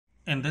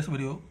In this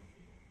video,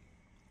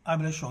 I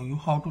will show you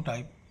how to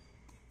type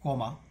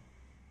comma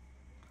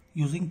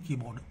using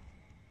keyboard.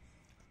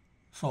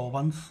 So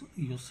once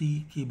you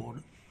see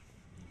keyboard,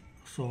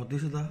 so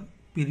this is the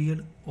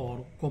period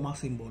or comma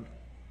symbol.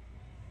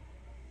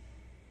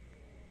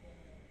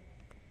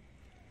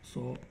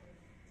 So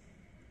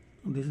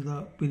this is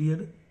the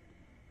period,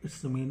 it's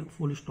the mean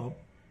full stop,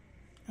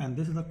 and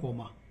this is the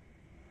comma.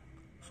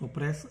 So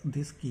press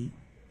this key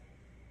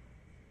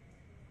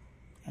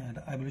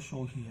and I will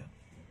show here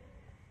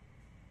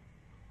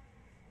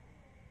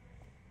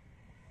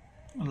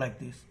like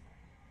this.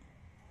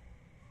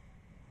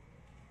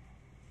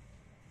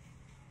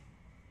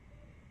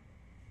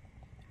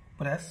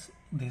 Press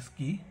this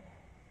key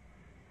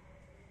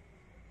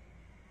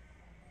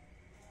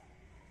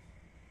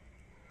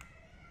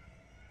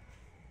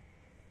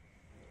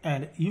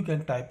and you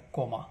can type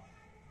comma.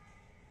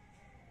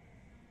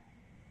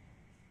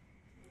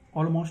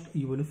 Almost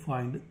you will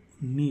find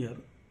near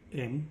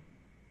M,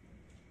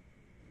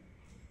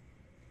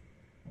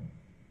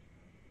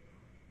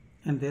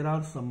 and there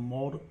are some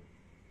more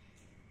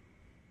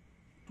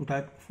to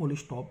type full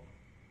stop.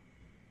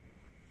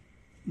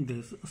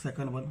 This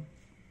second one,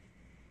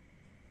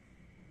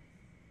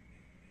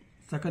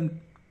 second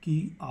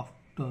key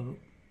after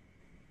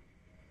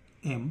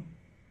M,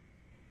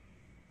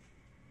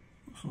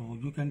 so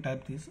you can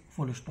type this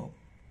full stop.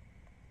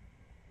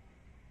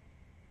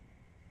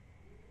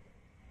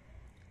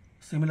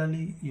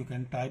 Similarly, you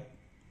can type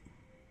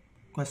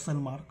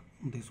question mark,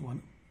 this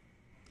one.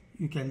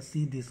 You can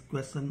see this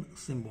question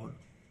symbol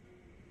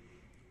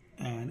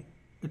and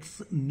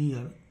it's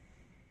near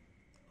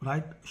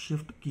right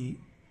shift key.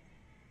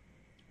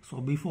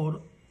 So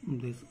before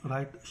this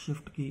right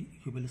shift key,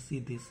 you will see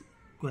this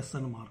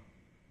question mark.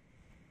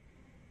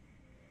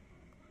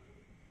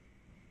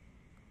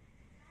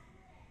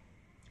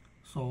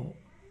 So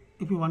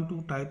if you want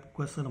to type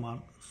question mark,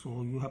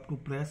 so you have to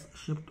press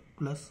shift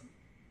plus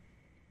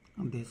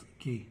this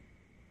key.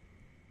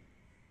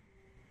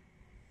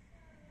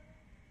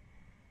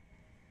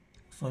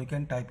 So you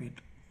can type it.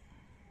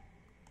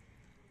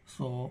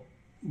 So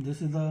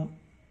this is the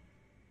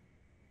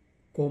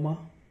comma,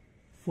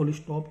 full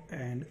stop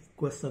and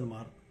question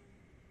mark.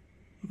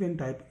 You can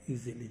type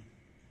easily.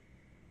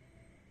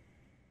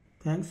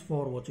 Thanks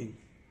for watching.